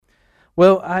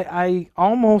Well, I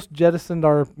almost jettisoned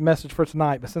our message for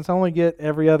tonight, but since I only get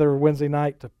every other Wednesday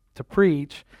night to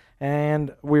preach,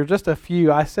 and we're just a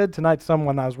few, I said tonight to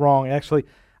someone I was wrong. Actually,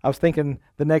 I was thinking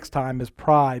the next time is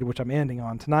pride, which I'm ending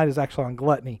on. Tonight is actually on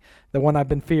gluttony, the one I've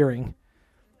been fearing.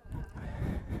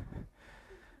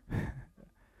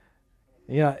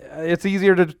 Yeah, it's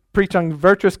easier to preach on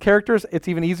virtuous characters. It's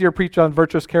even easier to preach on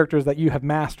virtuous characters that you have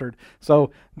mastered.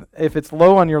 So if it's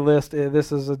low on your list,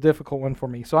 this is a difficult one for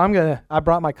me. So I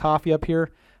brought my coffee up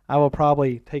here. I will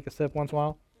probably take a sip once in a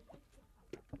while.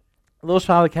 A little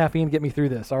shot of caffeine to get me through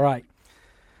this. All right.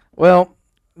 Well,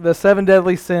 the 7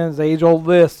 deadly sins, the age-old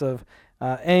list of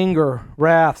anger,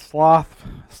 wrath,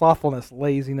 slothfulness,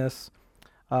 laziness,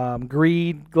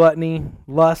 greed, gluttony,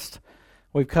 lust.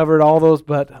 We've covered all those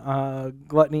but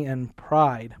gluttony and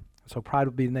pride. So pride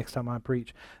will be the next time I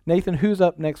preach. Nathan, who's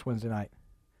up next Wednesday night?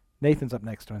 Nathan's up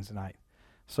next Wednesday night.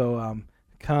 So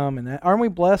come. And aren't we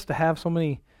blessed to have so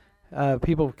many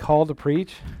people called to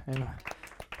preach? And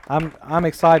I'm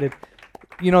excited.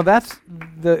 You know, that's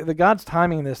the God's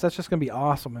timing in this. That's just going to be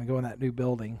awesome and go in that new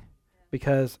building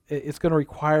because it's going to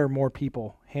require more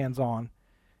people hands-on.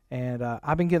 And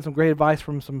I've been getting some great advice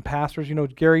from some pastors. You know,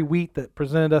 Gary Wheat that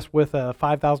presented us with a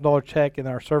 $5,000 check in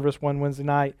our service one Wednesday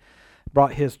night,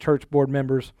 brought his church board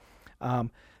members.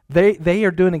 They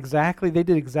did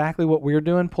exactly what we're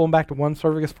doing, pulling back to one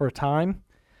service for a time.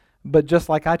 But just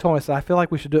like I told him, I said, I feel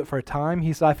like we should do it for a time.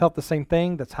 He said, I felt the same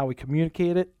thing. That's how we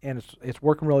communicate it, and it's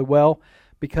working really well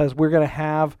because we're going to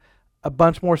have a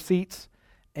bunch more seats.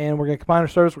 And we're going to combine our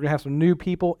service. We're going to have some new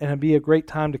people, and it'll be a great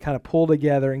time to kind of pull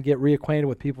together and get reacquainted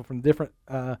with people from different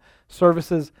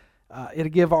services. It'll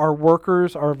give our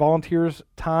workers, our volunteers,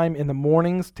 time in the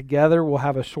mornings together. We'll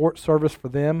have a short service for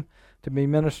them to be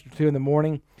ministered to in the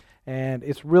morning, and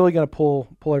it's really going to pull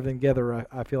everything together,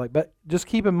 I feel like. But just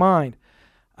keep in mind,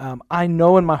 I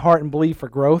know in my heart and believe for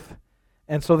growth,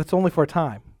 and so that's only for a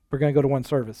time. We're going to go to one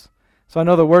service. So I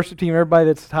know the worship team, everybody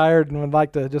that's tired and would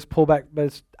like to just pull back,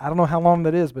 but I don't know how long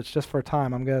that is, but it's just for a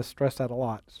time. I'm going to stress that a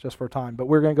lot. It's just for a time. But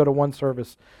we're going to go to one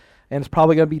service, and it's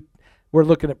probably going to be, we're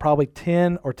looking at probably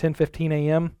 10 or 10:15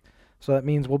 a.m., so that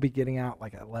means we'll be getting out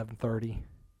like at 11:30,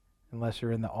 unless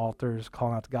you're in the altars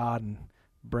calling out to God and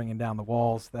bringing down the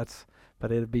walls. But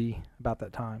it'll be about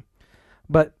that time.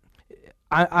 But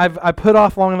I put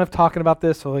off long enough talking about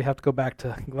this, so we have to go back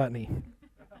to gluttony.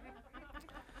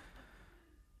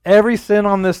 Every sin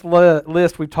on this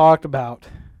list we've talked about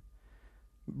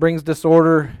brings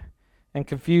disorder and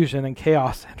confusion and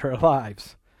chaos into our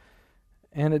lives.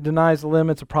 And it denies the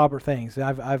limits of proper things.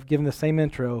 I've given the same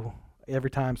intro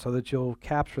every time so that you'll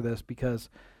capture this because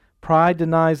pride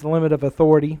denies the limit of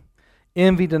authority.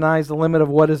 Envy denies the limit of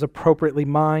what is appropriately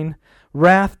mine.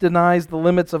 Wrath denies the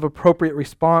limits of appropriate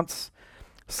response.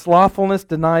 Slothfulness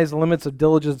denies the limits of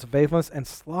diligence and faithfulness. And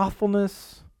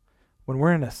slothfulness, when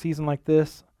we're in a season like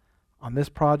this, on this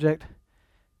project,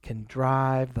 can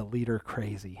drive the leader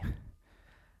crazy.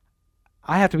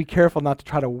 I have to be careful not to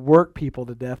try to work people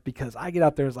to death because I get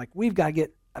out there and it's like, we've got to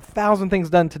get 1,000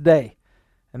 things done today.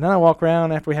 And then I walk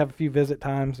around after we have a few visit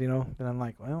times, and I'm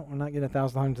like, well, we're not getting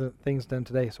 1,000 things done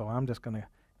today, so I'm just going to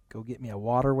go get me a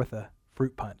water with a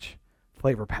fruit punch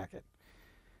flavor packet.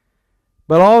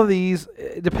 But all of these,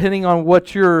 depending on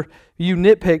what you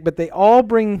nitpick, but they all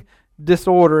bring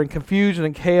disorder and confusion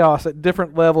and chaos at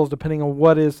different levels depending on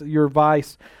what is your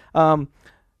vice.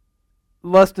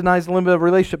 Lust denies the limit of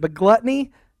relationship, but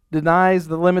gluttony denies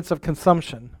the limits of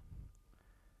consumption.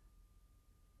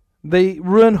 They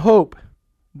ruin hope.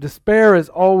 Despair is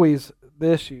always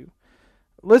the issue.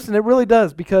 Listen, it really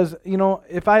does because,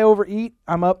 if I overeat,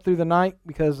 I'm up through the night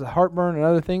because of heartburn and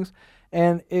other things,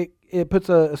 and it puts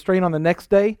a strain on the next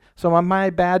day. So my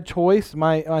bad choice,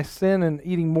 my sin in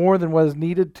eating more than what is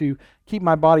needed to keep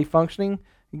my body functioning,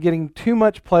 getting too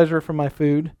much pleasure from my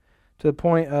food to the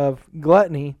point of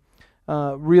gluttony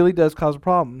really does cause a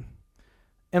problem.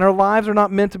 And our lives are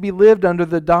not meant to be lived under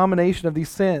the domination of these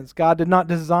sins. God did not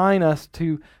design us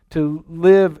to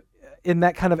live in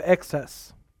that kind of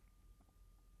excess.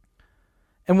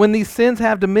 And when these sins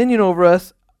have dominion over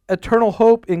us, eternal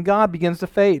hope in God begins to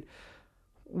fade.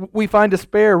 We find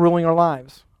despair ruling our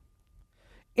lives.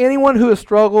 Anyone who has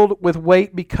struggled with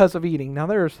weight because of eating, now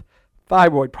there's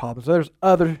thyroid problems, there's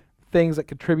other things that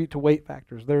contribute to weight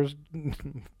factors, there's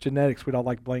genetics we don't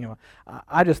like to blame on.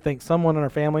 I just think someone in our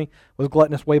family was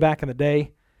gluttonous way back in the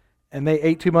day, and they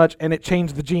ate too much, and it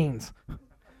changed the genes.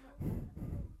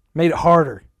 Made it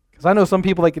harder. Because I know some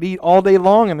people, they could eat all day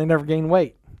long, and they never gain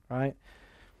weight, right?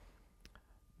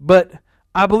 But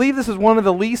I believe this is one of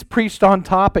the least preached on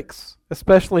topics,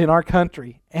 especially in our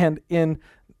country and in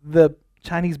the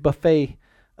Chinese buffet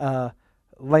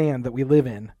land that we live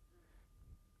in.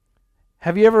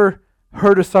 Have you ever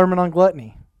heard a sermon on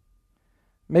gluttony?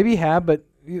 Maybe you have, but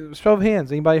show of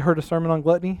hands. Anybody heard a sermon on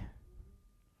gluttony?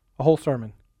 A whole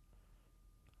sermon?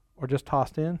 Or just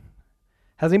tossed in?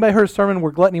 Has anybody heard a sermon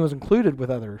where gluttony was included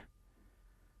with other?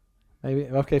 Maybe,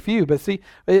 okay, few. But see,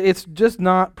 it's just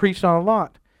not preached on a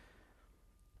lot.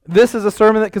 This is a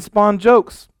sermon that can spawn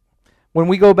jokes. When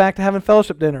we go back to having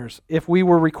fellowship dinners, if we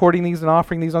were recording these and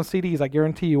offering these on CDs, I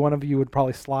guarantee you one of you would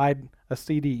probably slide a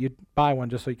CD. You'd buy one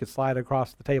just so you could slide it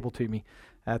across the table to me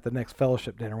at the next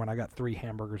fellowship dinner when I got 3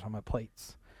 hamburgers on my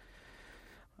plates.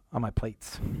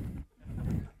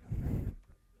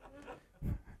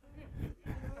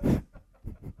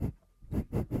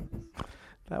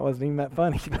 That wasn't even that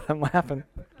funny, but I'm laughing.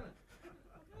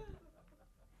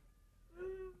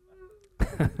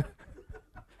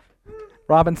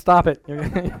 Robin, stop it.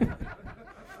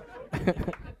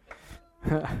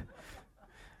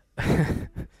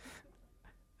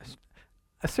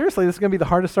 Seriously, this is going to be the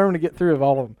hardest sermon to get through of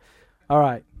all of them. All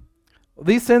right. Well,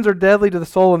 these sins are deadly to the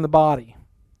soul and the body.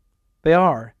 They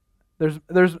are.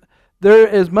 There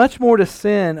is much more to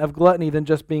sin of gluttony than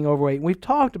just being overweight. And we've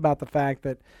talked about the fact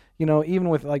that, even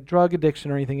with like drug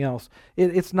addiction or anything else,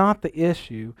 it's not the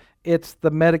issue. It's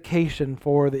the medication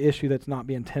for the issue that's not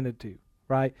being tended to,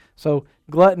 right? So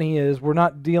gluttony is we're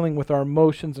not dealing with our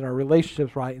emotions and our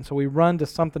relationships right, and so we run to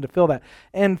something to fill that.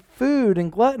 And food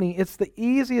and gluttony, it's the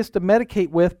easiest to medicate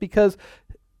with because,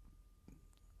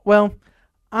 well,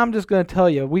 I'm just going to tell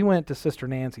you, we went to Sister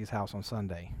Nancy's house on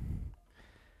Sunday.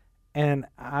 And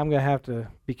I'm going to have to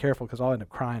be careful because I'll end up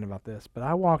crying about this. But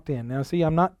I walked in. Now, see,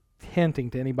 I'm not hinting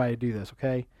to anybody to do this,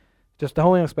 okay? Just the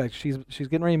whole aspect. She's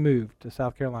getting ready to move to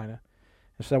South Carolina.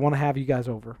 And she said, I want to have you guys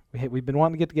over. We've been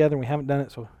wanting to get together, and we haven't done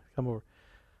it, so come over.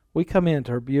 We come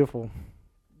into her beautiful,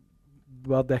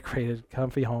 well-decorated,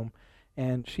 comfy home,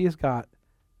 and she has got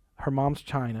her mom's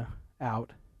china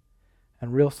out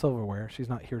and real silverware. She's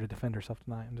not here to defend herself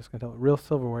tonight. I'm just going to tell her. Real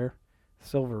silverware.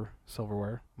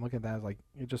 Silverware. I'm looking at that as like,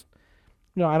 it just,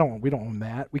 we don't own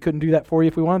that. We couldn't do that for you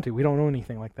if we wanted to. We don't own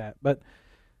anything like that. But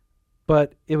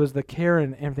it was the care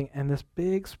and everything, and this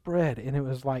big spread, and it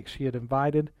was like she had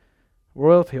invited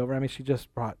royalty over. I mean, she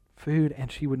just brought food,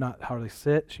 and she would not hardly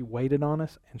sit. She waited on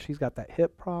us, and she's got that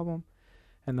hip problem,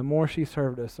 and the more she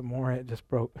served us, the more it just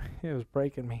broke. It was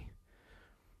breaking me.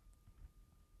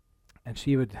 And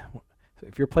she would,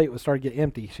 if your plate would start to get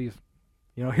empty, she's,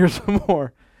 here's some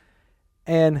more.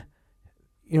 And,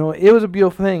 it was a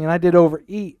beautiful thing, and I did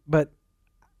overeat, but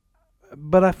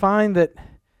I find that,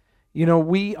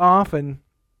 we often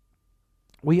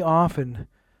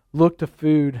look to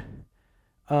food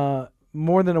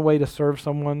more than a way to serve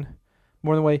someone,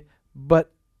 more than a way,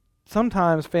 but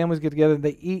sometimes families get together and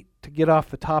they eat to get off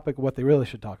the topic of what they really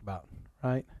should talk about,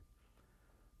 right?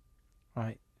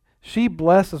 Right. She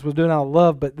blessed us with doing it out of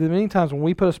love, but many times when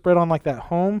we put a spread on like that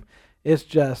home, it's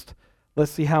just,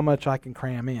 let's see how much I can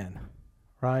cram in,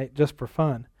 right? Just for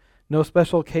fun. No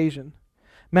special occasion.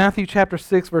 Matthew chapter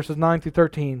 6, verses 9 through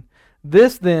 13.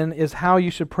 This then is how you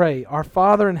should pray. Our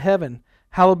Father in heaven,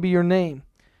 hallowed be your name.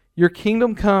 Your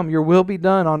kingdom come, your will be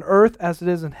done on earth as it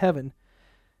is in heaven.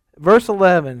 Verse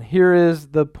 11, here is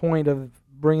the point of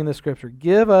bringing the scripture.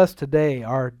 Give us today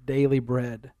our daily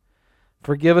bread.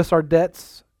 Forgive us our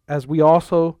debts as we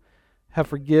also have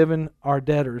forgiven our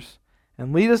debtors.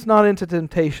 And lead us not into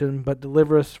temptation, but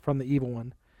deliver us from the evil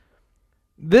one.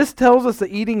 This tells us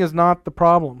that eating is not the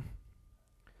problem.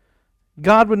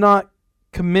 God would not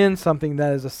commend something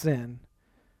that is a sin.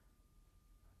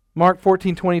 Mark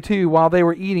 14:22, while they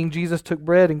were eating, Jesus took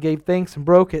bread and gave thanks and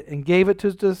broke it and gave it to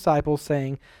his disciples,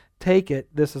 saying, take it,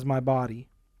 this is my body.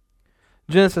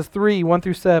 Genesis 3, 1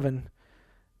 through 7.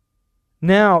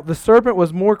 Now the serpent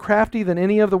was more crafty than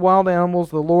any of the wild animals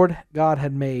the Lord God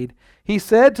had made. He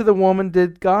said to the woman,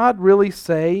 did God really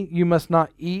say you must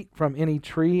not eat from any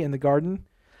tree in the garden?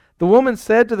 The woman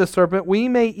said to the serpent, we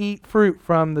may eat fruit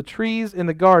from the trees in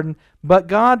the garden, but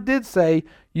God did say,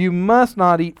 you must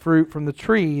not eat fruit from the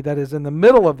tree that is in the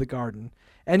middle of the garden,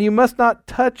 and you must not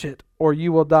touch it, or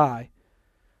you will die.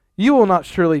 You will not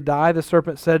surely die, the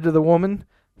serpent said to the woman,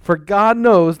 for God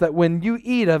knows that when you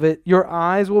eat of it, your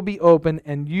eyes will be open,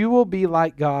 and you will be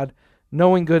like God,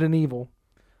 knowing good and evil.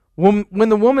 When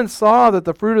the woman saw that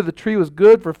the fruit of the tree was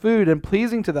good for food and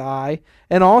pleasing to the eye,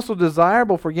 and also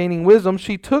desirable for gaining wisdom,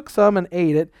 she took some and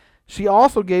ate it. She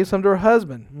also gave some to her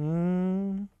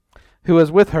husband, who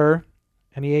was with her,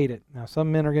 and he ate it. Now,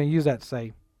 some men are going to use that to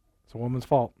say, it's a woman's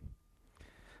fault.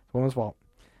 It's a woman's fault.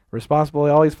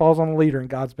 Responsibility always falls on the leader, and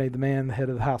God's made the man the head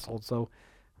of the household, so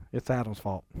it's Adam's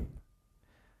fault.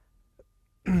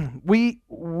 We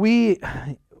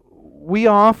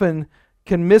often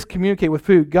can miscommunicate with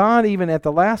food. God, even at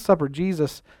the Last Supper,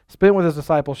 Jesus spent with his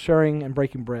disciples sharing and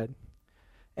breaking bread.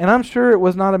 And I'm sure it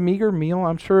was not a meager meal.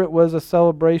 I'm sure it was a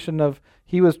celebration of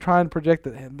he was trying to project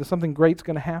that something great's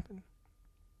going to happen.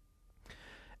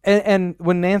 And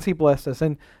when Nancy blessed us,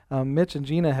 and Mitch and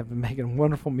Gina have been making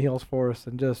wonderful meals for us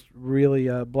and just really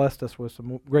blessed us with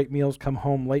some great meals, come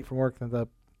home late from work and the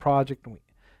project, and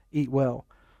we eat well.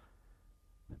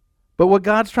 But what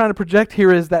God's trying to project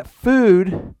here is that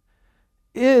food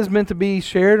is meant to be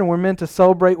shared, and we're meant to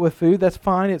celebrate with food. That's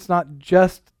fine. It's not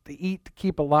just to eat to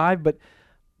keep alive,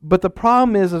 but the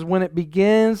problem is when it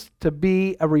begins to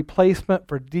be a replacement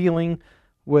for dealing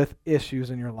with issues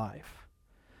in your life.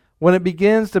 When it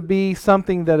begins to be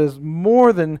something that is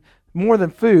more than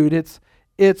food,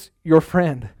 it's your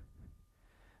friend.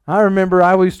 I remember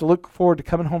I used to look forward to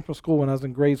coming home from school when I was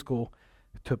in grade school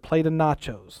to a plate of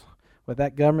nachos with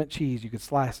that government cheese. You could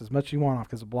slice as much as you want off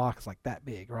because the block is like that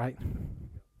big, right?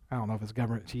 I don't know if it's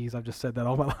government cheese. I've just said that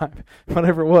all my life,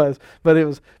 whatever it was. But it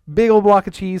was a big old block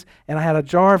of cheese, and I had a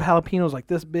jar of jalapenos like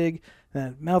this big, and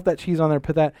I'd melt that cheese on there,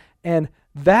 put that, and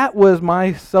that was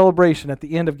my celebration at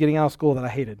the end of getting out of school that I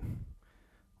hated.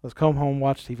 Let's come home,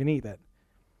 watch TV, and eat that.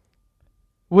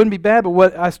 Wouldn't be bad, but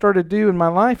what I started to do in my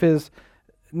life is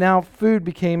now food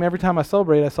became, every time I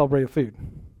celebrated food.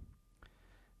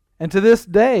 And to this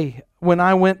day, when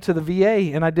I went to the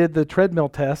VA and I did the treadmill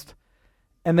test,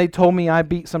 and they told me I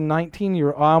beat some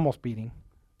 19-year-old, I almost beat him.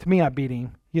 To me, I beat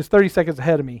him. He was 30 seconds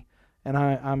ahead of me, and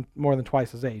I'm more than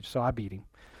twice his age, so I beat him.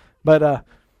 But,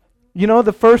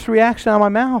 the first reaction out of my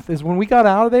mouth is when we got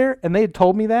out of there, and they had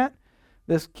told me that,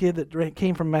 this kid that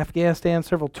came from Afghanistan,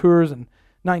 several tours, and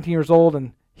 19 years old,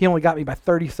 and he only got me by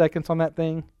 30 seconds on that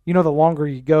thing. The longer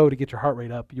you go to get your heart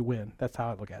rate up, you win. That's how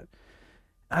I look at it.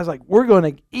 I was like, we're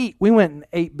going to eat. We went and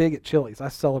ate big at Chili's. I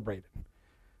celebrated.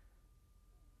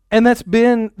 And that's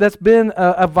been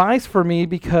a vice for me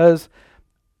because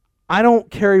I don't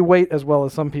carry weight as well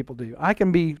as some people do. I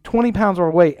can be 20 pounds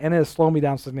overweight and it has slowed me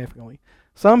down significantly.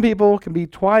 Some people can be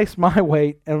twice my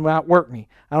weight and outwork me.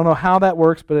 I don't know how that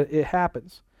works, but it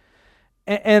happens.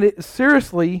 And it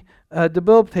seriously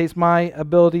debilitates my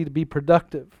ability to be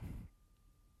productive.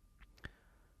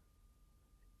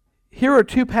 Here are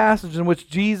two passages in which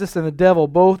Jesus and the devil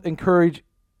both encourage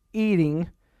eating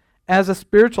as a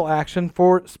spiritual action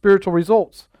for spiritual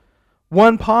results.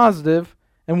 One positive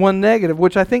and one negative,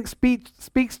 which I think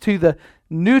speaks to the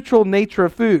neutral nature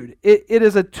of food. It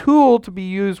is a tool to be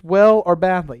used well or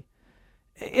badly.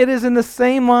 It is in the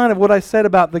same line of what I said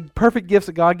about the perfect gifts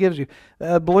that God gives you.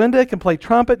 Belinda can play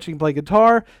trumpet. She can play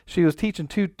guitar. She was teaching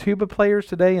 2 tuba players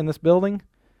today in this building.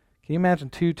 Can you imagine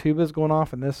 2 tubas going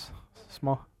off in this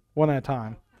small, one at a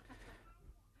time?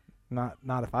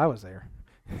 Not if I was there.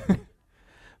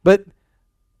 But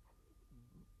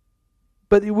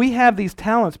we have these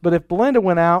talents. But if Belinda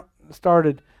went out and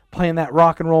started playing that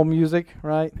rock and roll music,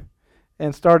 right,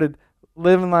 and started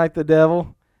living like the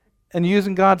devil and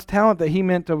using God's talent that he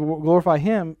meant to glorify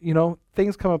him,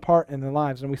 things come apart in their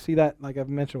lives. And we see that, like I've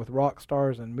mentioned, with rock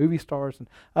stars and movie stars and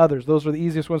others. Those are the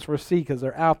easiest ones for us to see because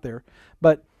they're out there.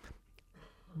 But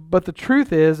the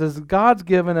truth is God's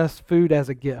given us food as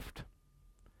a gift.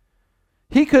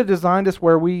 He could have designed us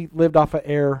where we lived off of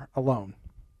air alone.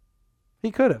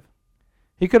 He could have.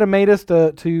 He could have made us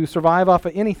to survive off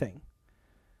of anything.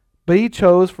 But he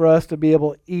chose for us to be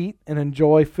able to eat and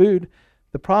enjoy food.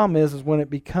 The problem is when it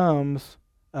becomes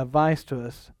a vice to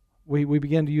us, we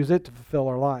begin to use it to fulfill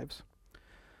our lives.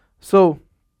 So,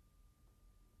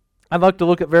 I'd like to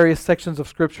look at various sections of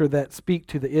Scripture that speak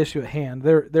to the issue at hand.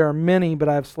 There are many, but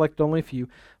I've selected only a few.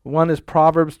 One is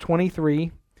Proverbs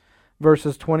 23,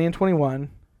 verses 20 and 21,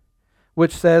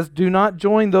 which says, "Do not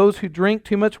join those who drink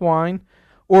too much wine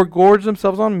or gorge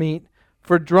themselves on meat,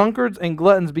 for drunkards and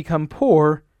gluttons become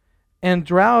poor, and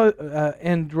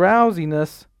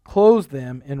drowsiness clothes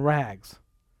them in rags."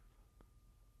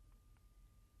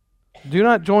 Do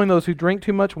not join those who drink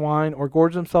too much wine or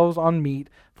gorge themselves on meat,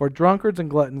 for drunkards and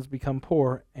gluttons become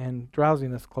poor, and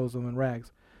drowsiness clothes them in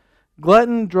rags.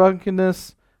 Glutton,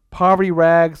 drunkenness, poverty,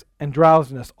 rags, and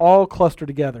drowsiness all cluster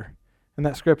together in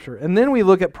that scripture. And then we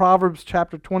look at Proverbs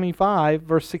chapter 25,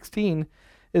 verse 16.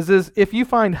 It says, "If you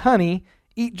find honey,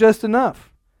 eat just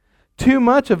enough. Too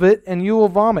much of it, and you will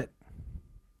vomit."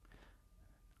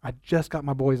 I just got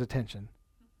my boy's attention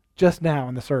just now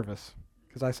in the service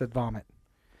because I said vomit.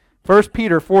 1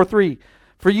 Peter 4:3,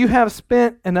 "For you have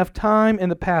spent enough time in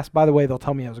the past." By the way, they'll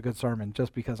tell me it was a good sermon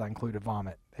just because I included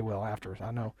vomit. They will after,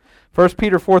 I know. 1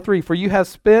 Peter 4:3, "For you have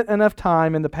spent enough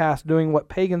time in the past doing what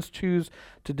pagans choose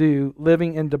to do,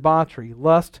 living in debauchery,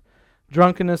 lust,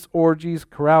 drunkenness, orgies,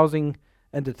 carousing,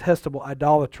 and detestable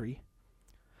idolatry."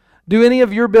 Do any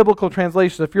of your biblical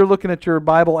translations, if you're looking at your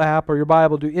Bible app or your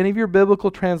Bible, do any of your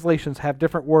biblical translations have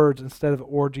different words instead of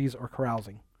orgies or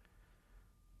carousing?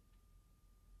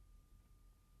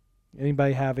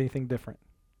 Anybody have anything different?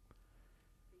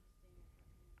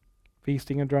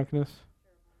 Feasting and drunkenness?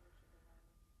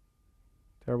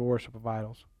 Terrible worship of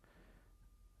idols.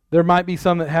 There might be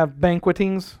some that have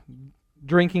banquetings,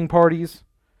 drinking parties.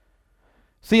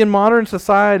 See, in modern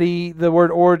society, the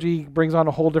word orgy brings on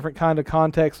a whole different kind of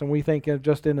context, and we think of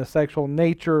just in a sexual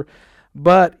nature.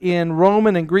 But in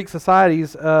Roman and Greek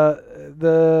societies,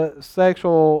 the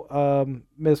sexual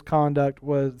misconduct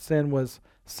sin was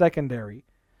secondary.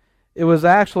 It was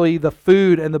actually the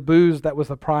food and the booze that was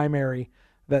the primary.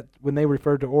 That when they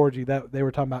referred to orgy, that they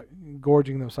were talking about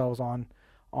gorging themselves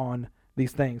on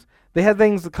these things. They had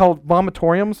things called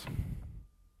vomitoriums.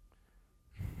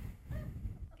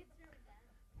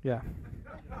 Yeah.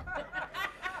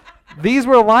 These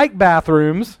were like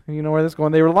bathrooms. You know where this is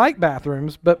going. They were like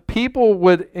bathrooms, but people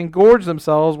would engorge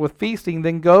themselves with feasting,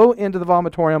 then go into the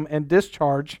vomitorium and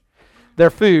discharge their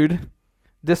food,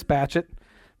 dispatch it,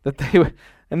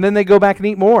 and then they go back and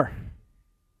eat more.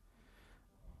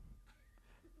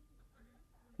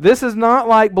 This is not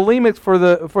like bulimics for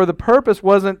the purpose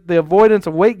wasn't the avoidance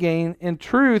of weight gain. In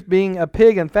truth, being a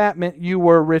pig and fat meant you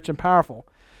were rich and powerful.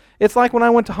 It's like when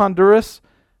I went to Honduras.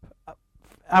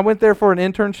 I went there for an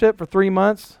internship for 3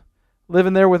 months,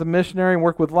 living there with a missionary and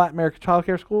worked with Latin American child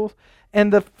care schools.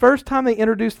 And the first time they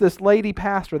introduced this lady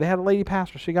pastor, they had a lady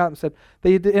pastor, she got up and said,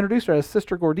 they introduced her as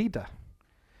Sister Gordita,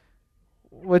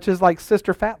 which is like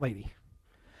Sister Fat Lady.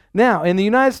 Now, in the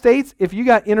United States, if you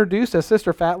got introduced as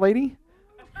Sister Fat Lady,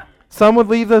 some would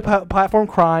leave the platform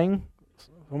crying,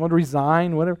 some would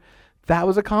resign, whatever. That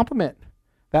was a compliment.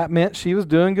 That meant she was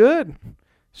doing good.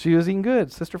 She was eating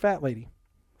good, Sister Fat Lady.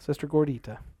 Sister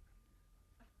Gordita.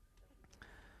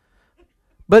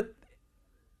 But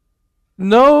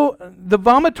no, the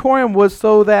vomitorium was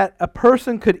so that a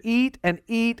person could eat and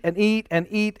eat and eat and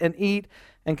eat and eat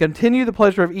and continue the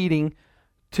pleasure of eating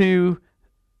to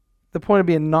the point of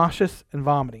being nauseous and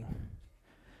vomiting.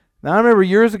 Now I remember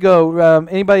years ago,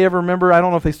 anybody ever remember, I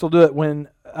don't know if they still do it, when,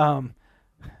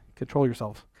 control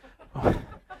yourselves.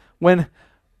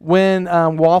 When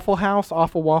Waffle House,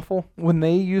 Awful Waffle, when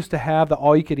they used to have the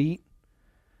all-you-could-eat,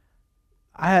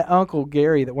 I had Uncle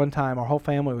Gary that one time, our whole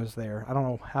family was there. I don't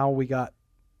know how we got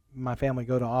my family to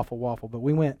go to Awful Waffle, but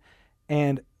we went,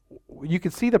 and you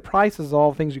could see the prices of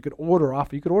all the things you could order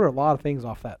off. You could order a lot of things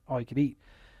off that all-you-could-eat.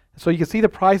 So you could see the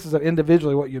prices of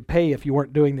individually what you'd pay if you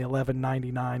weren't doing the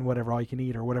 $11.99, whatever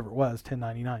all-you-can-eat, or whatever it was,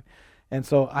 $10.99. And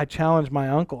so I challenged my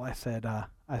uncle. I said,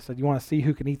 you want to see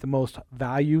who can eat the most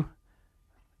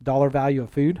dollar value of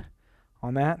food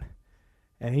on that?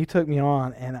 And he took me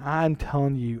on, and I'm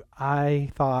telling you, I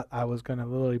thought I was going to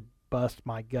literally bust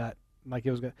my gut. Like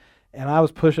it was good. And I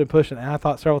was pushing, and I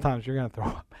thought several times, you're going to throw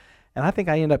up. And I think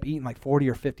I ended up eating like $40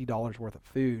 or $50 worth of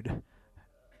food.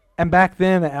 And back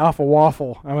then at Alpha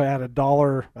Waffle, I had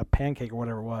 $1 a pancake or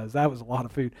whatever it was. That was a lot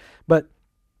of food. But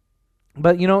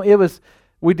you know,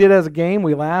 we did it as a game,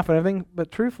 we laugh and everything,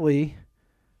 but truthfully,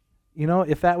 you know,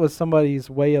 if that was somebody's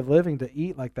way of living to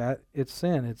eat like that, it's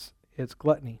sin. It's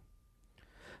gluttony.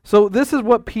 So this is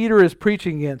what Peter is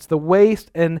preaching against, the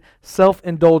waste and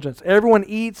self-indulgence. Everyone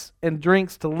eats and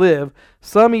drinks to live.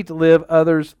 Some eat to live,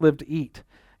 others live to eat.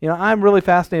 You know, I'm really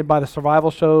fascinated by the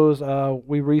survival shows.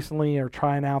 We recently are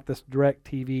trying out this Direct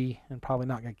TV, and probably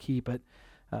not going to keep it.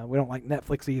 We don't like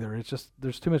Netflix either. It's just,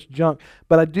 there's too much junk.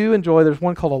 But I do enjoy, there's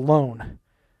one called Alone.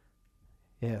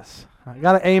 Yes. I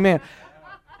got an amen.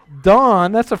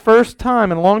 Dawn, that's the first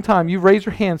time in a long time you've raised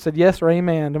your hand and said yes or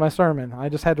amen to my sermon. I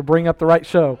just had to bring up the right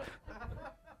show.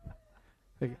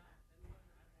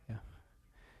 Yeah.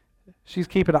 She's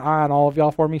keeping an eye on all of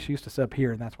y'all for me. She used to sit up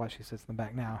here, and that's why she sits in the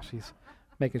back now. She's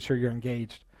making sure you're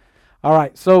engaged. All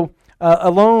right, so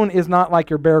Alone is not like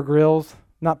your Bear Grylls,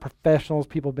 not professionals.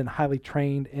 People have been highly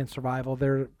trained in survival.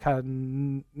 They're kind of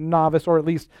novice, or at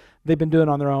least they've been doing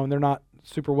it on their own. They're not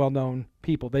super well-known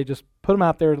people. They just put them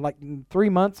out there like 3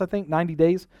 months, I think, 90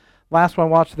 days. Last one I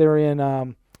watched, they're in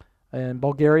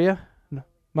Mongolia,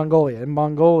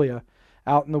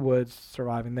 out in the woods,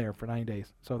 surviving there for 90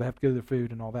 days. So they have to go to their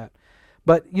food and all that.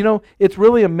 But, you know, it's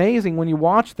really amazing when you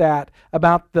watch that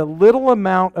about the little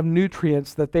amount of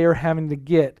nutrients that they are having to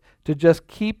get to just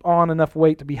keep on enough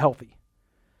weight to be healthy.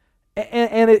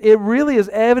 And it really is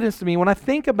evidence to me when I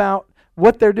think about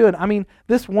what they're doing. I mean,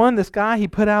 this guy, he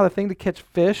put out a thing to catch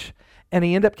fish, and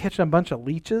he ended up catching a bunch of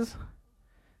leeches.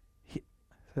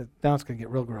 Now it's going to get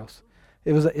real gross.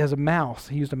 it was a mouse.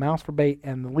 He used a mouse for bait,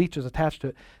 and the leeches attached to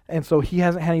it. And so he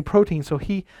hasn't had any protein, so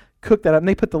he cooked that up. And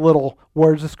they put the little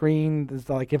words on the screen, there's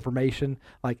like information,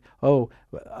 like, oh,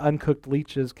 uncooked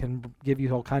leeches can give you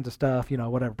all kinds of stuff,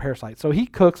 whatever, parasites. So he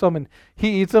cooks them, and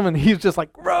he eats them, and he's just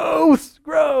like, gross,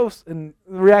 gross, and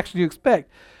the reaction you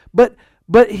expect. But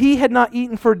he had not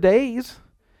eaten for days,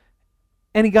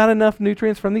 and he got enough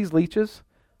nutrients from these leeches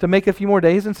to make a few more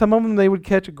days, and some of them they would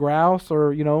catch a grouse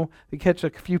or, they catch a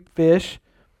few fish.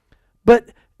 But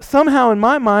somehow in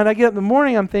my mind, I get up in the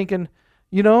morning, I'm thinking,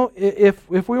 if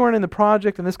we weren't in the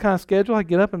project and this kind of schedule, I'd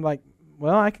get up and like,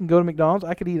 well, I can go to McDonald's,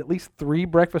 I could eat at least 3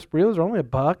 breakfast burritos, they're only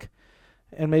 $1,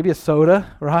 and maybe a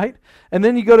soda, right? And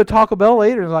then you go to Taco Bell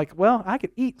later, and it's like, well, I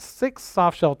could eat 6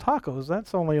 soft shell tacos.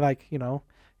 That's only like,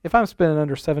 if I'm spending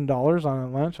under $7 on a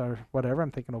lunch or whatever,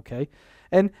 I'm thinking, okay.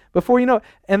 And before you know it,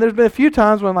 and there's been a few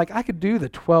times when like I could do the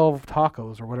 12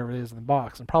 tacos or whatever it is in the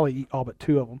box and probably eat all but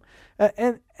 2 of them.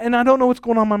 And I don't know what's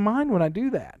going on in my mind when I do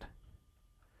that.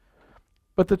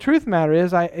 But the truth of the matter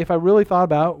is, if I really thought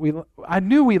about it, I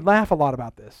knew we'd laugh a lot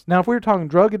about this. Now, if we were talking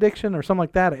drug addiction or something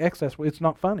like that, excess, it's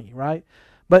not funny, right?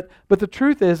 But the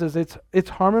truth is it's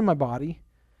harming my body.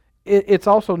 It's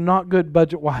also not good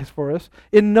budget-wise for us.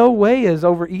 In no way is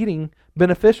overeating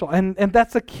beneficial. And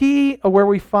that's the key of where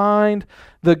we find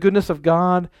the goodness of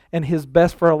God and His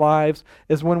best for our lives,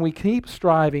 is when we keep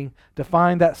striving to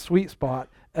find that sweet spot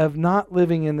of not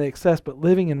living in the excess, but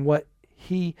living in what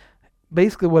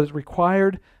is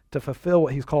required to fulfill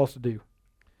what He's called us to do.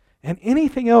 And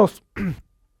anything else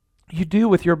you do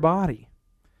with your body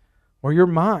or your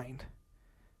mind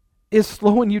is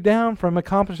slowing you down from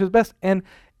accomplishing His best.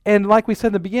 And like we said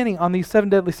in the beginning, on these 7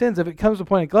 deadly sins, if it comes to the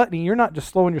point of gluttony, you're not just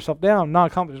slowing yourself down,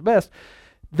 not accomplishing His best.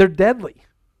 They're deadly.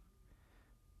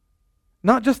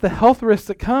 Not just the health risks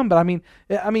that come, but I mean,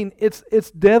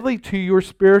 it's deadly to your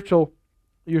spiritual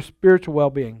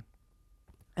well-being.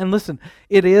 And listen,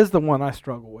 it is the one I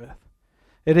struggle with.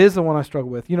 It is the one I struggle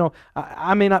with.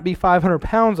 I may not be 500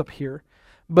 pounds up here,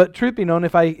 but truth be known,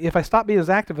 if I stopped being as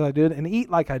active as I did and eat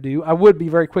like I do, I would be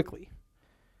very quickly.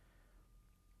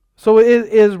 So it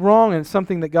is wrong, and it's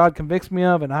something that God convicts me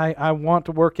of, and I want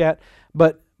to work at.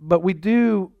 But we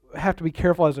do have to be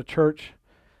careful as a church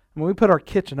when we put our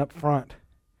kitchen up front,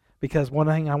 because one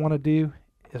thing I want to do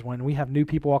is when we have new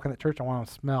people walk in the church, I want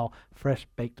to smell fresh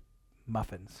baked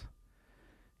muffins.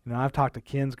 I've talked to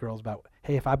Ken's girls about,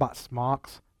 hey, if I bought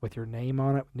smocks with your name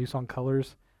on it, New Song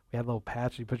Colors, we had a little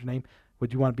patch, you put your name,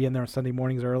 would you want to be in there on Sunday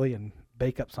mornings early and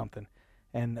bake up something?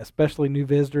 And especially new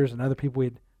visitors and other people,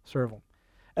 we'd serve them.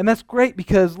 And that's great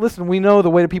because, listen, we know the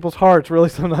way to people's hearts really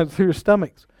sometimes through your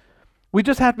stomachs. We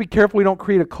just have to be careful we don't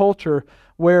create a culture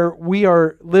where we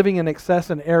are living in excess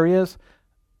in areas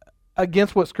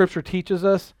against what Scripture teaches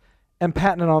us and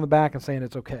patting it on the back and saying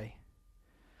it's okay.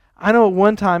 I know at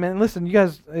one time, and listen, you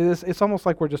guys, it's almost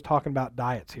like we're just talking about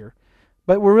diets here,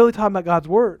 but we're really talking about God's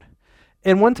Word.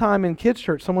 And one time in kids'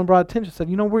 church, someone brought attention, said,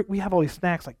 we have all these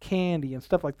snacks like candy and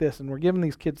stuff like this, and we're giving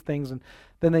these kids things, and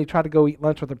then they try to go eat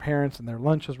lunch with their parents, and their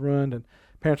lunch is ruined, and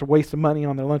parents are wasting money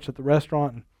on their lunch at the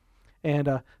restaurant.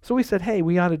 And so we said, hey,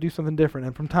 we ought to do something different,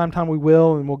 and from time to time we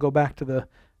will, and we'll go back to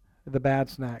the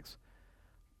bad snacks.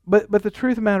 But the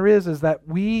truth of the matter is that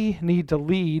we need to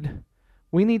lead.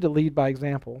 We need to lead by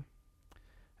example.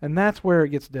 And that's where it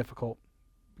gets difficult,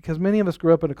 because many of us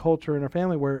grew up in a culture in our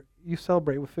family where you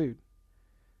celebrate with food.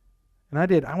 And I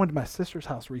did. I went to my sister's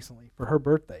house recently for her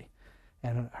birthday,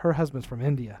 and her husband's from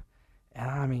India.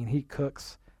 And he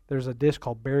cooks. There's a dish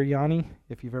called biryani,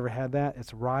 if you've ever had that.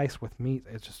 It's rice with meat.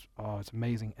 It's just, it's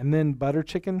amazing. And then butter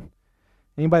chicken.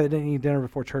 Anybody that didn't eat dinner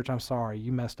before church, I'm sorry,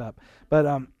 you messed up.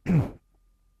 But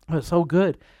it's so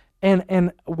good.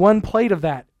 And one plate of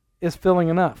that is filling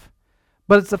enough.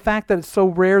 But it's the fact that it's so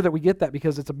rare that we get that,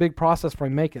 because it's a big process for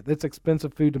him to make it. It's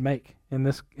expensive food to make in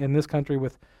this country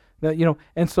with that,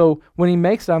 And so when he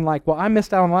makes it, I'm like, well, I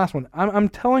missed out on the last one. I'm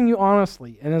telling you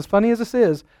honestly, and as funny as this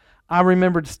is, I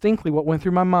remember distinctly what went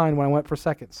through my mind when I went for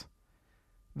seconds.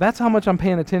 That's how much I'm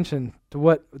paying attention to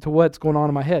what's going on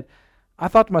in my head. I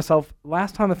thought to myself,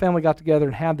 last time the family got together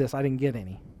and had this, I didn't get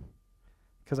any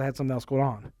because I had something else going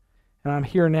on. And I'm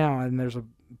here now, and there's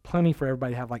plenty for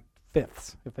everybody to have like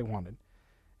fifths if they wanted.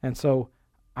 And so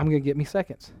I'm going to get me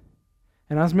seconds.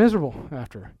 And I was miserable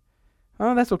after.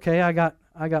 Oh, that's okay. I got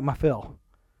my fill.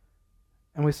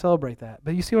 And we celebrate that.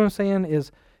 But you see what I'm saying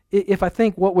is, if I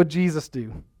think, what would Jesus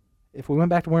do? If we went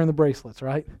back to wearing the bracelets,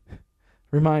 right?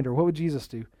 Reminder, what would Jesus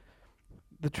do?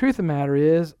 The truth of the matter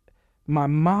is, my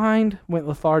mind went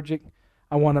lethargic.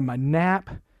 I wanted my nap,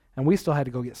 and we still had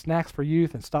to go get snacks for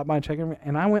youth and stop by and check them.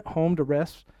 And I went home to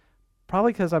rest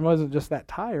probably because I wasn't just that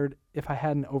tired if I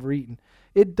hadn't overeaten.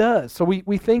 It does. So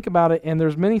we think about it, and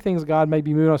there's many things God may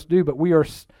be moving us to do, but we are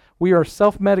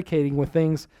self-medicating with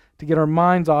things to get our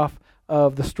minds off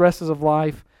of the stresses of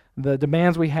life, the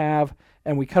demands we have,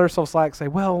 and we cut ourselves slack and say,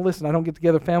 well, listen, I don't get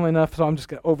together family enough, so I'm just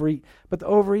going to overeat. But the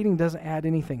overeating doesn't add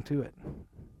anything to it.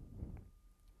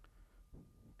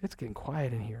 It's getting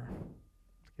quiet in here.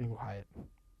 It's getting quiet.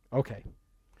 Okay.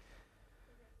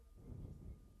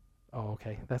 Oh,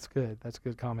 okay. That's good. That's a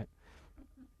good comment.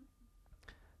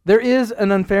 There is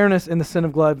an unfairness in the sin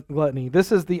of gluttony.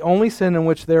 This is the only sin in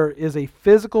which there is a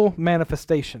physical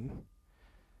manifestation.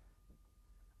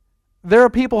 There are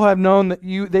people who have known that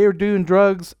they are doing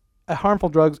drugs, harmful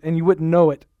drugs, and you wouldn't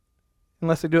know it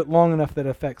unless they do it long enough that it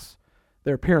affects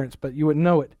their appearance, but you wouldn't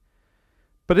know it.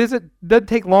 But doesn't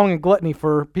take long in gluttony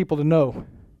for people to know.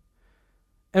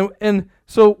 And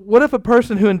so what if a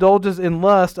person who indulges in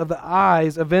lust of the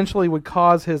eyes eventually would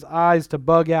cause his eyes to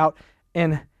bug out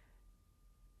and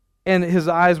his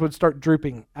eyes would start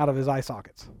drooping out of his eye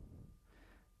sockets?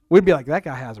 We'd be like, that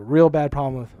guy has a real bad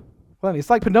problem with gluttony. It's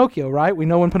like Pinocchio, right? We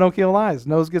know when Pinocchio lies,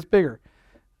 nose gets bigger.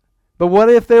 But what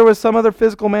if there was some other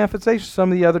physical manifestation,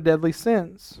 some of the other deadly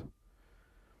sins?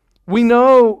 We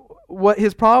know what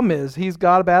his problem is. He's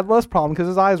got a bad lust problem because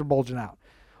his eyes are bulging out.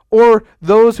 Or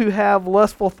those who have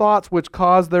lustful thoughts which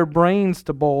cause their brains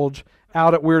to bulge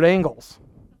out at weird angles.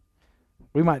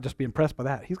 We might just be impressed by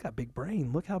that. He's got a big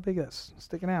brain. Look how big that's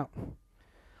sticking out.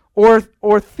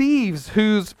 Or thieves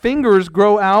whose fingers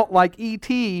grow out like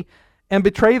E.T. and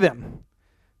betray them.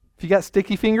 If you got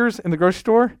sticky fingers in the grocery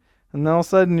store, and then all of a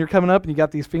sudden you're coming up and you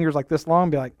got these fingers like this long,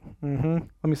 be like, let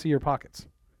me see your pockets.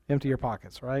 Empty your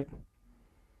pockets, right?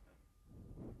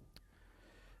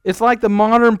 It's like the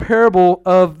modern parable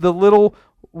of the little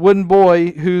wooden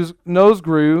boy whose nose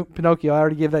grew. Pinocchio, I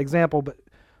already gave that example, but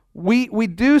we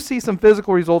do see some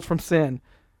physical results from sin.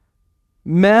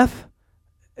 Meth,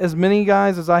 as many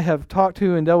guys as I have talked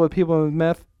to and dealt with people with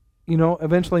meth,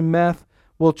 eventually meth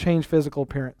will change physical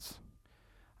appearance.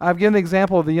 I've given the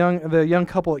example of the young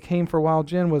couple that came for Wild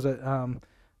Gin. Was it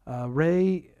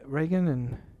Reagan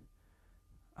and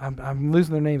I'm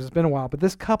losing their names. It's been a while, but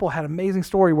this couple had an amazing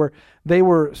story where they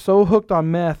were so hooked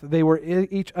on meth they were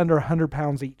each under 100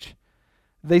 pounds each.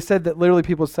 They said that literally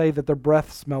people would say that their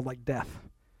breath smelled like death.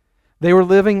 They were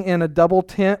living in a double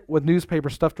tent with newspaper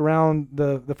stuffed around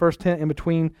the first tent in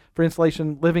between for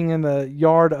insulation, living in the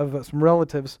yard of some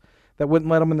relatives that wouldn't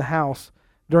let them in the house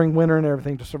during winter and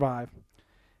everything to survive.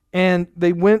 And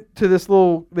they went to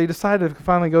they decided to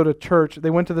finally go to church.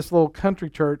 They went to this little country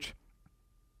church,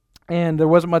 and there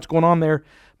wasn't much going on there.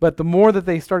 But the more that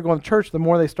they started going to church, the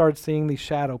more they started seeing these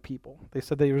shadow people. They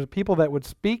said there was people that would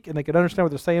speak, and they could understand what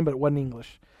they're saying, but it wasn't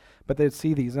English. But they'd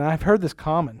see these. And I've heard this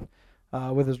common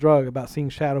with his drug about seeing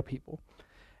shadow people.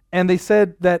 And they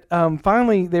said that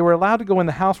finally they were allowed to go in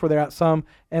the house where they're at some,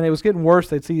 and it was getting worse.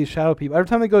 They'd see these shadow people. Every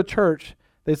time they go to church,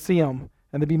 they'd see them,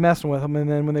 and they'd be messing with them. And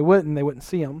then when they wouldn't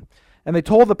see them. And they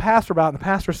told the pastor about it, and the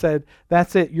pastor said,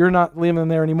 that's it, you're not living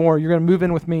there anymore. You're going to move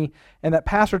in with me. And that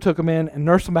pastor took them in and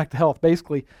nursed them back to health,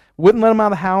 basically. Wouldn't let them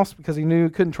out of the house because he knew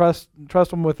couldn't trust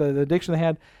them with the addiction they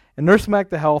had, and nursed them back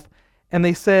to health. And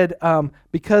they said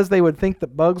because they would think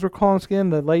that bugs were crawling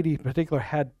skin, the lady in particular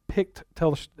had picked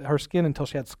her skin until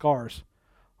she had scars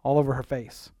all over her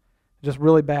face. Just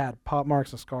really bad, pop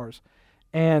marks and scars.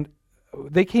 And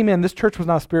they came in, this church was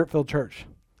not a spirit-filled church.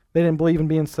 They didn't believe in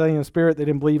being slain in the Spirit. They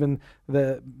didn't believe in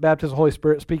the baptism of the Holy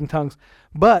Spirit, speaking tongues.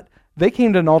 But they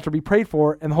came to an altar to be prayed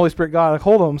for, and the Holy Spirit got a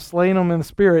hold of them, slaying them in the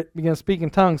Spirit, began speaking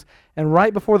tongues. And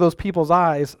right before those people's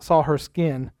eyes saw her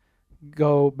skin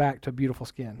go back to beautiful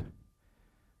skin.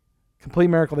 Complete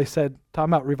miracle, they said,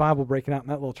 talking about revival breaking out in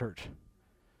that little church.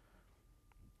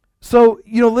 So,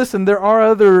 listen, there are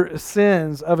other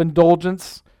sins of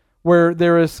indulgence where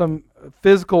there is some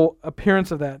physical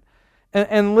appearance of that.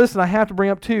 And listen, I have to bring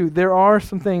up too, there are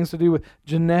some things to do with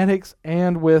genetics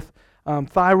and with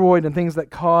thyroid and things that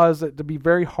cause it to be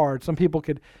very hard. Some people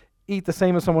could eat the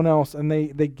same as someone else and they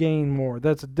gain more.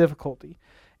 That's a difficulty.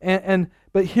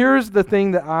 But here's the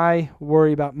thing that I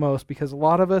worry about most, because a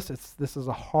lot of us, this is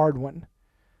a hard one.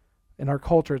 In our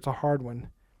culture, it's a hard one.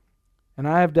 And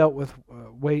I have dealt with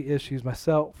weight issues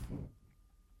myself.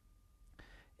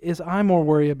 Is I'm more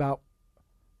worried about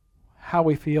how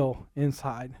we feel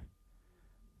inside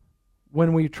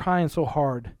when we're trying so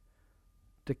hard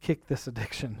to kick this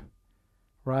addiction,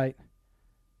 right?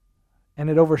 And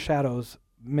it overshadows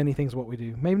many things of what we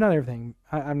do. Maybe not everything.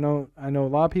 I know a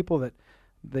lot of people that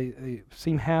they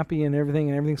seem happy and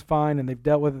everything's fine, and they've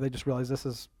dealt with it. They just realize this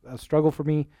is a struggle for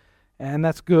me, and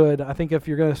that's good. I think if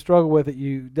you're going to struggle with it,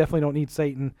 you definitely don't need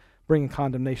Satan bringing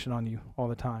condemnation on you all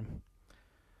the time.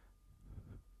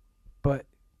 But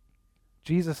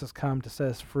Jesus has come to set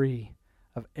us free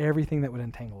of everything that would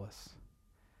entangle us.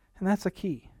 And that's the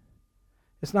key.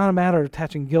 It's not a matter of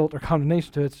attaching guilt or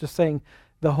condemnation to it. It's just saying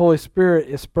the Holy Spirit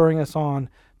is spurring us on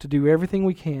to do everything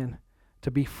we can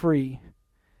to be free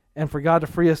and for God to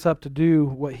free us up to do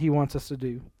what He wants us to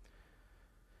do.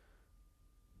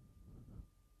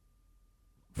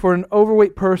 For an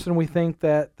overweight person, we think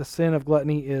that the sin of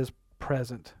gluttony is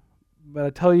present. But I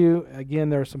tell you, again,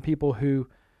 there are some people who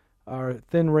are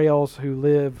thin rails who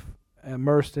live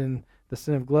immersed in the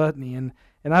sin of gluttony. And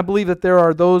I believe that there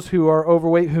are those who are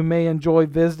overweight who may enjoy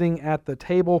visiting at the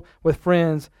table with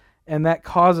friends, and that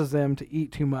causes them to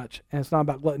eat too much. And it's not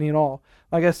about gluttony at all.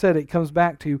 Like I said, it comes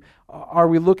back to, are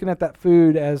we looking at that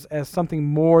food as something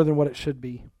more than what it should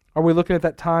be? Are we looking at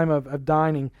that time of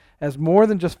dining as more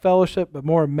than just fellowship, but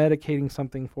more of medicating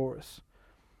something for us?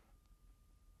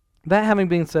 That having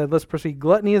been said, let's proceed.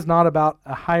 Gluttony is not about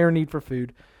a higher need for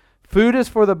food. Food is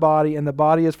for the body, and the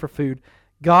body is for food.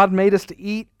 God made us to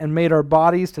eat and made our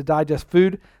bodies to digest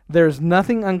food. There's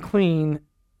nothing unclean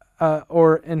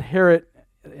or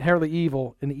inherently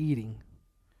evil in eating.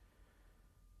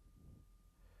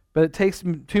 But it takes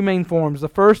two main forms. The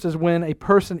first is when a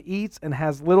person eats and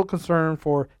has little concern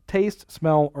for taste,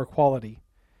 smell, or quality.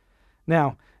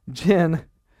 Now, Jen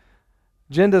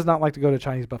does not like to go to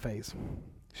Chinese buffets.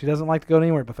 She doesn't like to go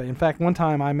anywhere buffet. In fact, one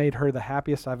time I made her the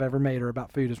happiest I've ever made her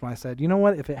about food is when I said, you know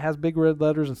what, if it has big red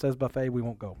letters and says buffet, we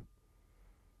won't go.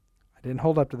 I didn't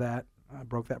hold up to that. I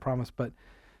broke that promise, but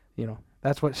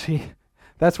that's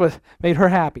what made her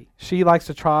happy. She likes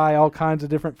to try all kinds of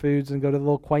different foods and go to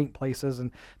little quaint places. And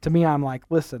to me, I'm like,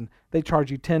 listen, they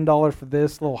charge you $10 for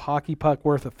this little hockey puck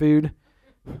worth of food.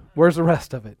 Where's the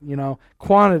rest of it?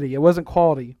 Quantity. It wasn't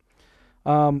quality.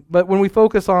 But when we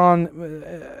focus on,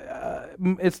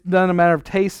 it's done a matter of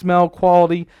taste, smell,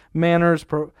 quality, manners,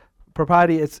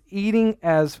 propriety. It's eating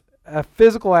as a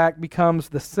physical act becomes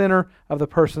the center of the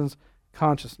person's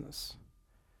consciousness.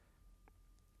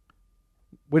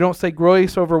 We don't say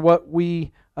grace over what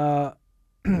we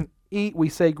eat. We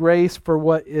say grace for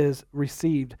what is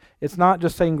received. It's not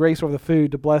just saying grace over the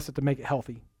food to bless it to make it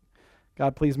healthy.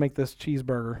 God, please make this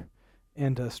cheeseburger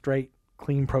into straight,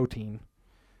 clean protein.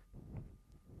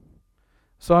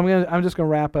 So I'm just going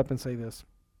to wrap up and say this.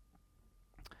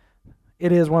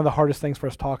 It is one of the hardest things for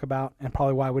us to talk about, and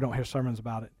probably why we don't hear sermons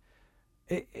about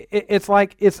it.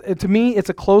 To me, it's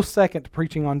a close second to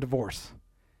preaching on divorce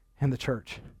in the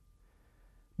church.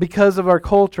 Because of our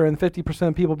culture and 50%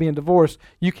 of people being divorced,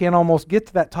 you can't almost get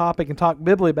to that topic and talk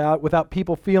biblically about it without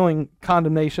people feeling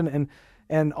condemnation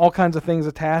and all kinds of things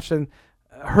attached and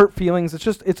hurt feelings.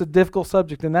 It's a difficult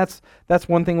subject, and that's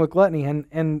one thing with gluttony.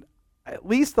 And at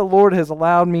least the Lord has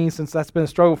allowed me, since that's been a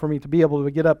struggle for me, to be able to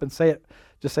get up and say it.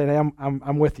 Just say, hey,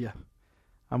 I'm with you.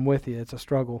 I'm with you. It's a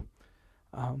struggle.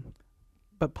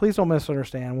 But please don't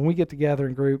misunderstand. When we get together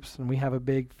in groups and we have a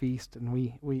big feast and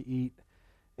we eat,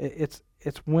 it's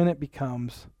when it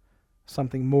becomes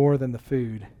something more than the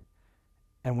food.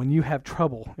 And when you have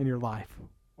trouble in your life,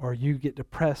 or you get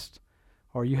depressed,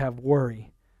 or you have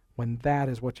worry, when that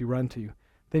is what you run to,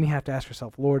 then you have to ask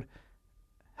yourself, Lord,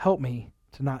 help me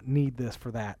to not need this for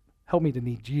that. Help me to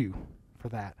need you for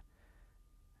that.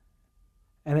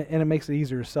 And it makes it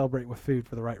easier to celebrate with food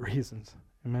for the right reasons.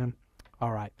 Amen.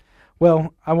 All right.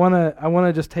 Well, I want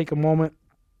to just take a moment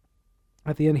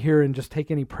at the end here and just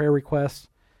take any prayer requests.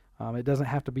 It doesn't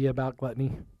have to be about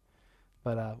gluttony,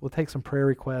 but we'll take some prayer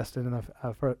requests in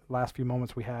the last few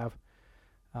moments we have.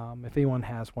 If anyone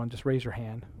has one, just raise your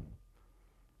hand.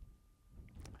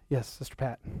 Yes, Sister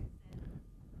Pat.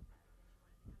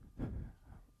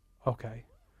 Okay.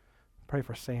 Pray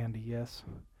for Sandy, yes.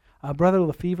 Brother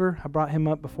Lefevre, I brought him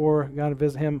up before, got to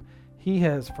visit him. He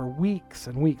has for weeks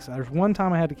and weeks. There's one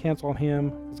time I had to cancel on him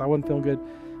because I wasn't feeling good.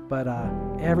 But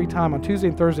every time, on Tuesday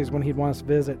and Thursdays when he'd want us to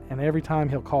visit, and every time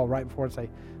he'll call right before and say,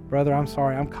 Brother, I'm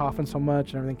sorry, I'm coughing so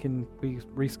much and everything can be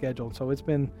rescheduled. So it's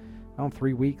been,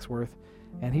 3 weeks worth.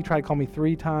 And he tried to call me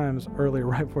 3 times earlier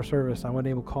right before service. I wasn't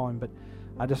able to call him, but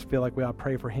I just feel like we ought to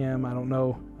pray for him. I don't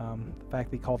know the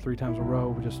fact that he called 3 times in a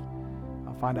row.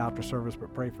 I'll find out after service,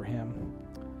 but pray for him.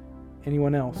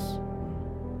 Anyone else?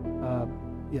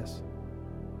 Yes.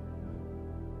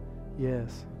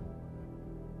 Yes.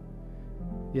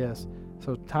 Yes.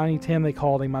 So Tiny Tim, they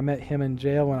called him. I met him in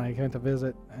jail when I went to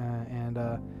visit, and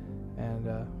a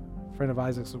friend of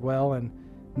Isaac's as well, and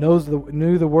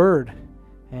knew the word,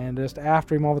 and just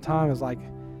after him all the time. Is like,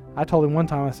 I told him one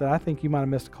time, I said, I think you might have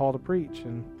missed a call to preach,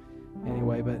 and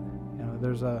anyway, but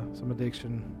there's some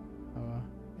addiction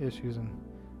issues, and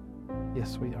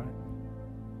yes, sweetheart.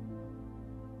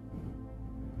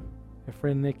 Your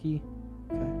friend Nikki,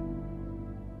 okay.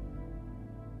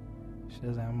 She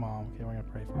doesn't have a mom. Okay, we're going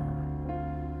to pray for her.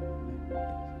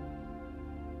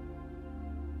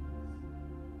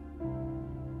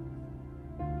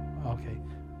 Okay,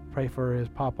 pray for his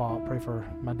papa. Pray for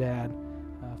my dad,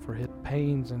 for his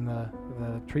pains and the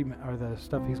treatment or the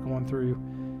stuff he's going through.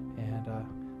 And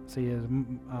see, his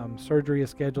surgery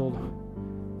is scheduled for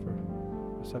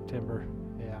September.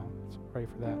 Yeah, let's pray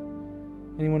for that.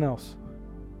 Anyone else?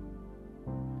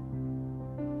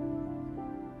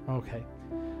 Okay.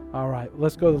 All right,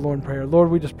 let's go to the Lord in prayer. Lord,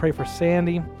 we just pray for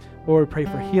Sandy. Lord, we pray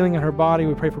for healing in her body.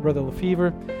 We pray for Brother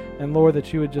Lefevre. And Lord,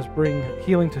 that you would just bring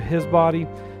healing to his body.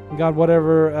 And God,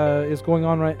 whatever is going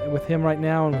on with him right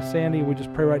now and with Sandy, we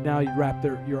just pray right now you wrap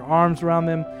your arms around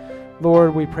them.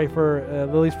 Lord, we pray for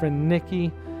Lily's friend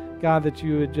Nikki. God, that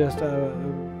you would just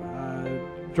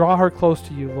draw her close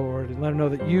to you, Lord, and let her know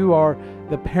that you are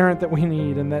the parent that we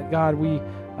need, and that, God, we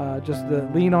just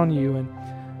lean on you. And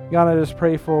God, I just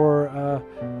pray for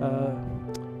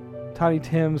Tiny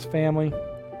Tim's family,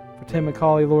 for Tim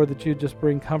McCauley, Lord, that you just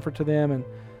bring comfort to them. And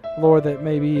Lord, that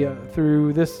maybe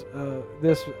through this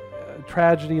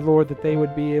tragedy, Lord, that they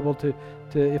would be able to,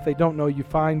 if they don't know you,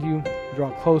 find you,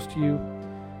 draw close to you.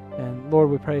 And Lord,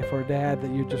 we pray for Dad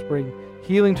that you just bring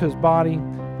healing to his body.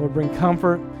 Lord, bring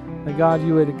comfort. That God,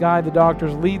 you would guide the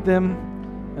doctors, lead them.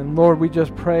 And Lord, we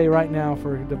just pray right now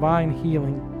for divine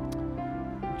healing.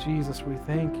 Jesus, we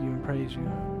thank you and praise you.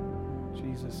 In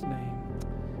Jesus' name,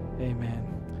 amen.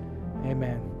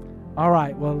 Amen. All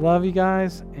right, well, I love you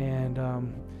guys, and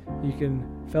you can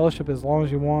fellowship as long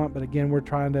as you want, but again, we're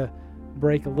trying to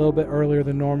break a little bit earlier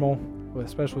than normal,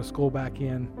 especially with school back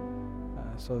in,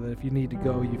 so that if you need to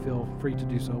go, you feel free to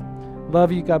do so.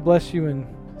 Love you, God bless you, and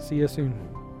see you soon.